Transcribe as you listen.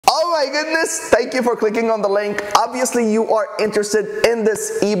my goodness, thank you for clicking on the link. Obviously, you are interested in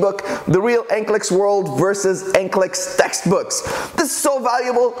this ebook, The Real NCLEX World versus NCLEX Textbooks. This is so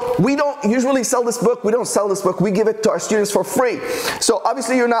valuable. We don't usually sell this book. We don't sell this book. We give it to our students for free. So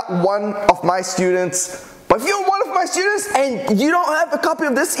obviously, you're not one of my students. But if you're one of my students and you don't have a copy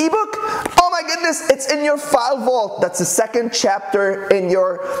of this ebook, oh my goodness, it's in your file vault. That's the second chapter in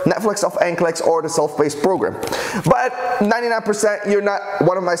your Netflix of NCLEX or the self-paced program. But 99% you're not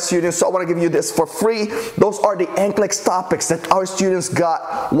one of my students, so I want to give you this for free. Those are the NCLEX topics that our students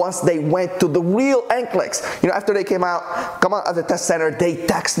got once they went to the real NCLEX. You know, after they come out of the test center, they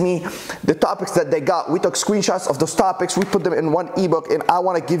text me the topics that they got. We took screenshots of those topics, we put them in one ebook, and I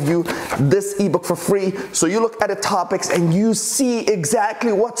want to give you this ebook for free. So you look at the topics and you see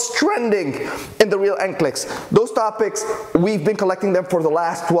exactly what's trending in the real NCLEX. Those topics, we've been collecting them for the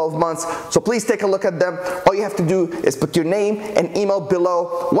last 12 months. So please take a look at them. All you have to do is put your name and email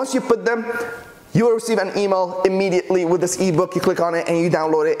below. Once you put them, you will receive an email immediately with this ebook. You click on it and you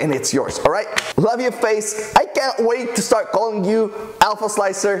download it and it's yours, all right? Love your face. I can't wait to start calling you Alpha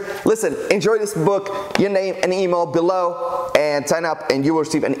Slicer. Listen, enjoy this book, your name and email below, and sign up and you will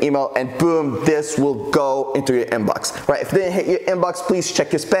receive an email, and boom, this will go into your inbox, right? If it didn't hit your inbox, please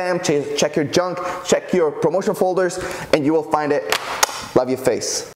check your spam, check your junk, check your promotion folders, and you will find it. Love your face.